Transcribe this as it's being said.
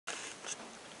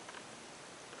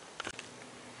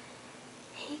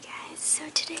So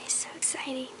today is so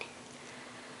exciting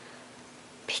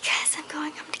because I'm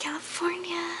going home to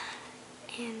California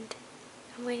and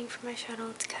I'm waiting for my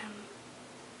shuttle to come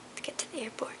to get to the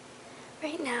airport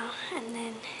right now, and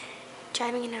then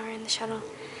driving an hour in the shuttle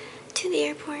to the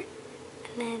airport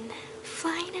and then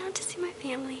flying out to see my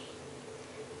family.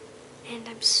 And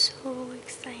I'm so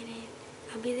excited.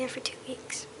 I'll be there for 2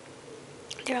 weeks.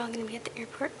 They're all going to be at the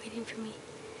airport waiting for me.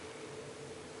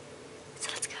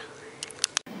 So let's go.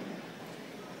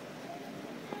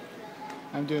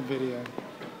 I'm doing video.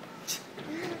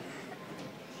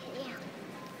 Yeah.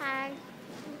 Hi.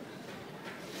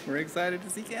 We're excited to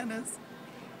see Candace.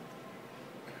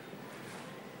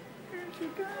 Here she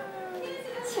goes.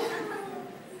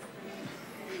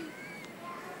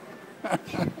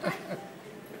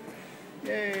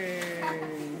 Yay!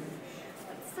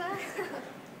 What's up?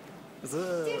 What's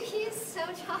up? Dude, he is so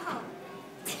tall.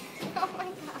 Oh my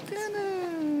god.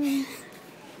 Candace!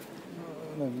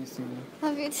 Oh, love you, Sina.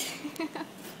 Love you too. Oh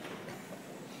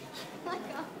my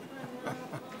god.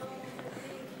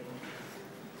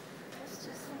 It's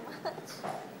just so much.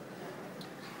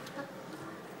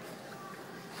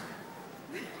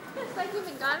 It's like you've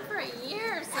been gone for a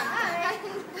year or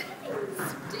something.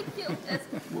 It's ridiculous.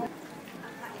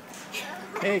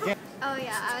 Hey, Candace. Oh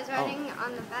yeah, I was riding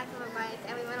on the back of a bike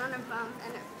and we went on a bump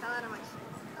and it fell out of my shoes.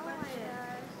 Oh my gosh.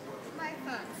 My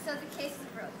phone. So the case is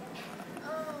broken.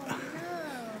 Oh no.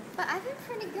 But I've been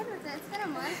pretty good with it. It's been a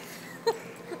month.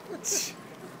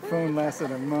 Phone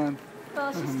lasted a month.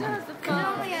 Well, she still has the phone.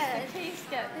 Oh yeah. The case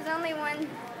got There's only one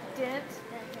dent.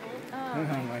 Oh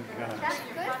my gosh. That's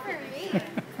good for me.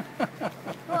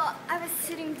 Well, I was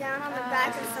sitting down on the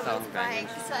back of someone's bike,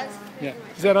 so I was Yeah.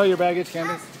 Is that all your baggage,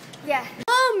 Candace? yeah.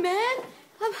 Oh man,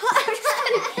 I'm hot.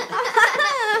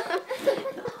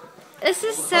 This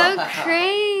is so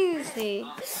crazy.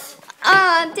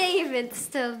 Oh, David's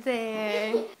still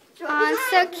there. Oh, it's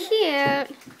so cute.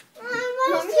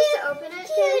 Want me to open it?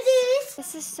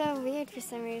 This is so weird for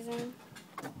some reason.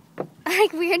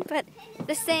 Like weird but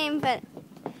the same, but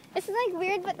it's like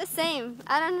weird but the same.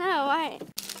 I don't know why.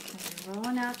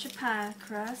 Rolling out your pie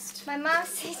crust. My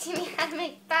mom's teaching me how to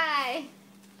make pie.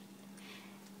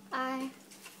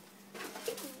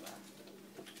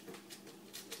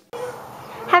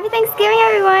 Happy Thanksgiving,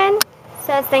 everyone!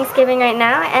 So it's Thanksgiving right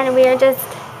now, and we are just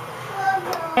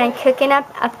cooking up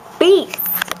a feast.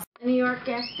 New York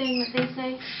gas thing that they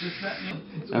say.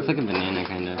 That's like a banana,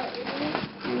 kind of.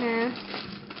 I know.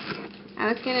 I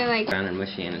was gonna like. Brown and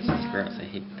mushy, and it's just gross. I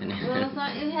hate Well, bananas. it's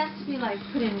not, it has to be like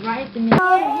put in right the minute.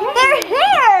 They're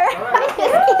here!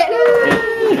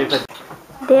 I'm just kidding.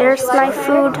 There's my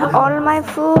food, all my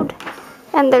food,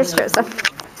 and there's Joseph.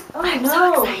 Oh, I'm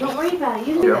so excited. Don't worry about it.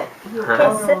 You do it. Okay,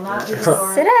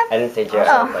 sit up. I didn't say Joe.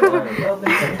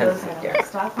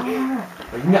 Stop on her.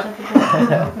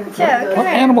 Joe, What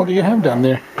animal do you have down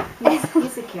there?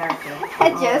 He's a character.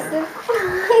 Joseph.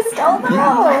 He stole the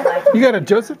ball. You got a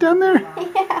Joseph down there?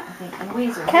 Yeah. And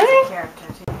Weezer, Come he's here. a character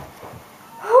too.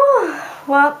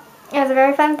 Well, it was a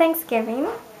very fun Thanksgiving.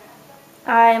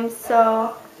 I'm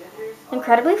so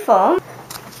incredibly full.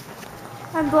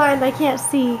 I'm blind. I can't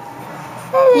see.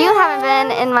 You haven't been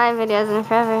in my videos in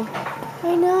forever.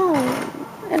 I know.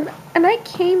 And I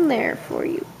came there for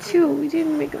you too. We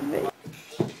didn't make a video.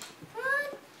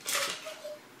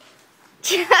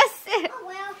 Joseph.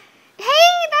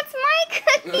 Hey, that's my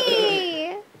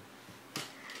cookie.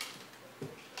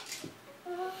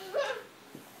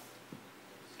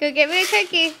 Go get me a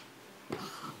cookie.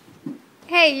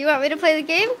 Hey, you want me to play the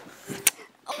game?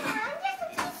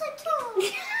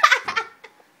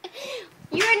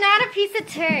 You are not a piece of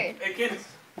turd. Hey, Candace.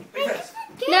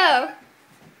 No.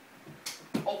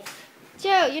 Oh.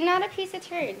 Joe, you're not a piece of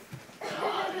turd.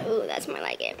 Ooh, that's more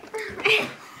like it.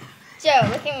 Joe,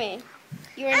 look at me.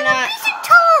 You are not. A piece of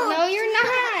turd. No, you're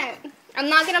not. I'm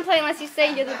not gonna play unless you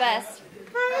say you're the best.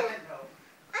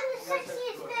 I'm the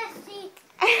sexiest bestie.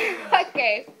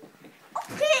 Okay.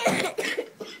 Okay.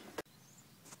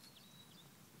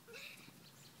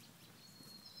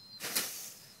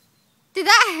 Did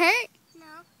that hurt?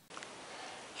 No.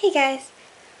 Hey guys.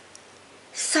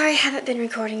 Sorry I haven't been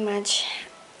recording much.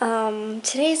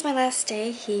 Today is my last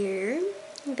day here,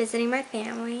 visiting my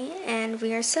family, and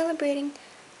we are celebrating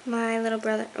my little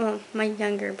brother, well, my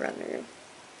younger brother,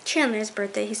 Chandler's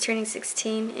birthday. He's turning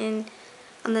 16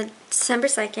 on the December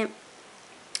 2nd,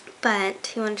 but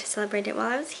he wanted to celebrate it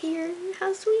while I was here.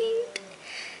 How sweet.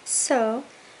 So,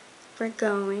 we're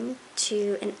going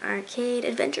to an arcade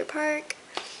adventure park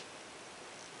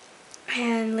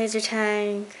and laser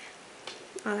tag,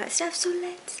 all that stuff. So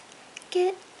let's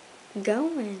get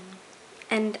going.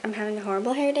 And I'm having a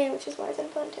horrible hair day, which is why I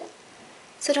said ponytail.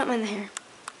 so don't mind the hair.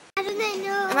 How do they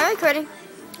know? Am I recording?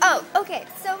 Oh, okay.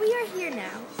 So we are here now,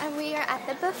 and we are at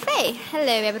the buffet. Hello,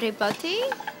 everybody.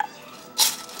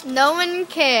 No one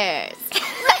cares.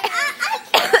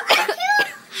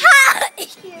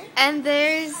 And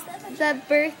there's the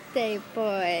birthday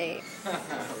boy.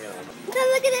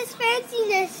 Look at this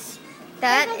fanciness.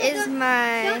 That is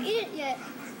my... Don't eat it yet.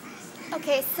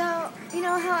 Okay, so, you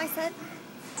know how I said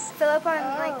fill up on,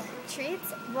 like,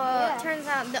 treats? Well, it turns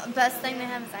out the best thing they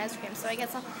have is ice cream, so I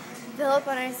guess I'll fill up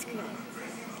on ice cream.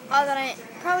 Although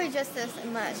probably just this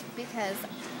much, because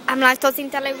I'm lactose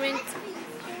intolerant.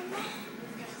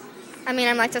 I'm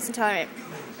lactose intolerant.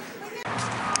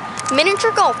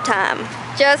 Miniature golf time.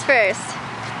 Joe's first.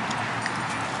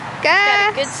 Go!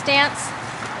 Got a good stance.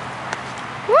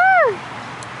 Woo!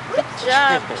 Good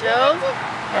job, Joe.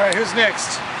 All right, who's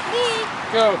next?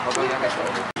 Go.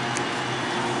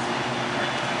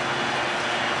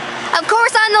 Of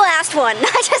course I'm the last one.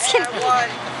 Just kidding.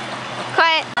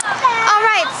 Quiet.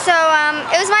 Alright, so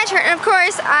it was my turn, and of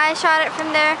course I shot it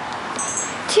from there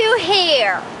to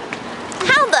here.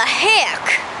 How the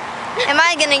heck am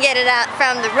I gonna get it out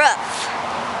from the roof?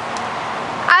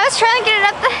 I was trying to get it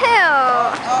up the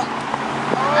hill.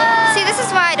 See, this is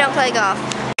why I don't play golf.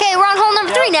 Okay, we're on hole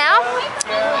number 3 now.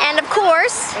 And of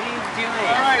course, All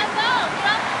right.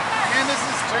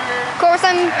 Candace's turn. of course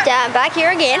I'm back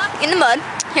here again in the mud.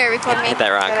 Here, record me. Hit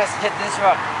that rock. Hit this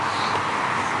rock.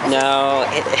 No,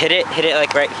 hit it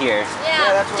like right here.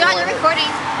 Yeah, John, you're recording.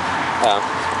 Oh.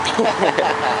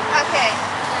 Okay.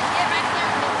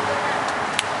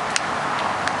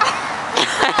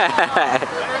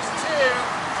 There's 2.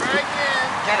 Try again.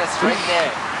 Candace, right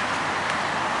there.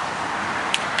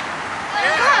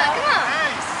 Come on.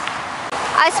 Nice.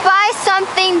 I spy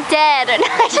something dead. Gotta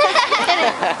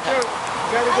go through.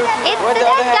 It's Where the the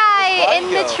dead heck guy did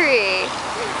in the the body go? tree.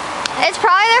 It's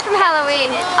probably there from Halloween.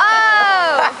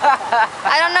 Oh!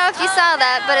 I don't know if you saw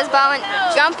that, but his ball went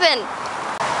jumping.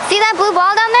 See that blue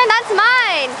ball down there? That's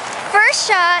mine. First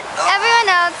shot, everyone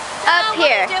else up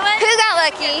here. Who got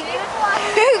lucky?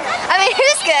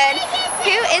 Who's good?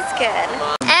 Who is good?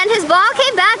 And his ball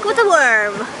came back with a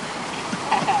worm.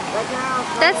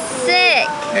 That's sick.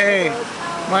 Hey,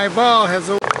 my ball has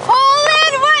a... Hole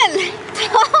in one!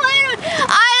 Hole in one!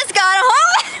 I just got a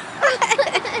hole in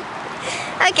one!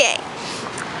 Okay.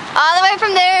 All the way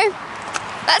from there.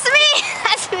 That's me!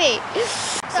 That's me.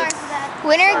 Sorry for that.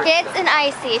 Winner gets an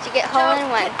icy if you get hole in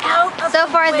one. So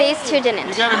far these two You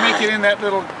didn't. gotta make it in that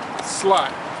little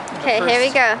slot. Okay, here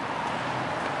we go.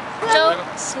 Joe,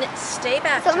 stay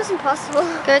back. It's almost impossible.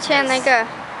 Go Chandler, go.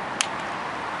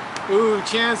 Ooh,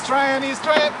 Chan's trying, he's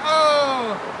trying.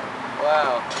 Oh!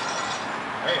 Wow.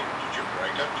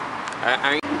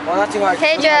 Aren't Well, not too hard.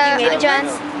 Okay, Joe. John.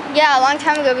 Yeah, a long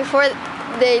time ago before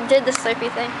they did the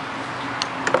Slurpee thing.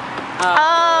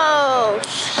 Oh,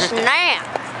 snap.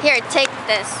 Here, take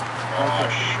this.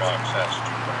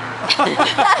 okay.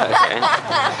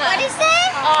 What did you say?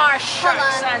 Oh, Hold on,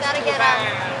 we gotta get up.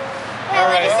 All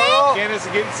What did you say? right, Candace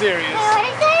is getting serious. What did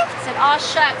you say? I said, aw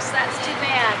shucks, that's too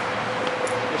bad.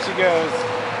 Here she goes.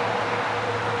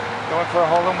 Going for a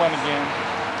hole-in-one again.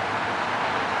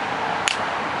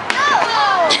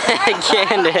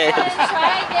 Candace.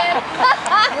 Try again.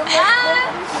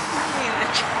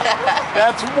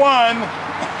 That's 1.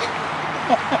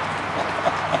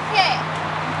 Okay.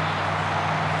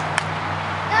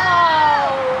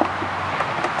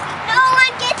 No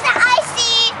one gets the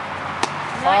icy.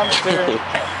 Mom's turn.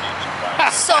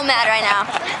 So mad right now.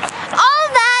 All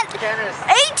that 18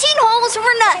 holes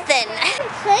for nothing.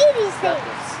 Play these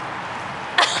things.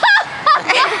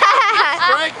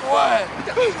 Strike 1.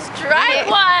 Strike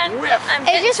one. Whip. I'm It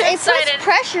getting just too it puts excited.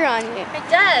 pressure on you. It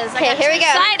does. Okay, I got here too we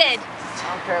go. excited. I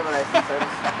don't care about ice cream.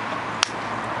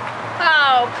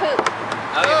 Oh, poop.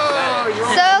 Oh,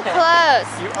 So close.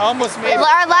 you almost made it.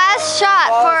 Our last shot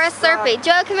for a Slurpee.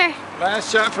 Joe, come here.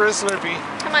 Last shot for a Slurpee.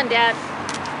 Come on, Dad.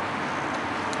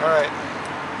 All right.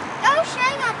 Oh,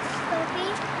 Shay got the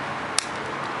Slurpee.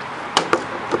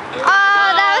 Oh,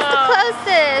 that was the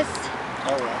closest.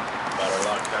 Oh, well.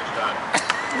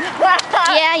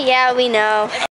 Yeah, we know.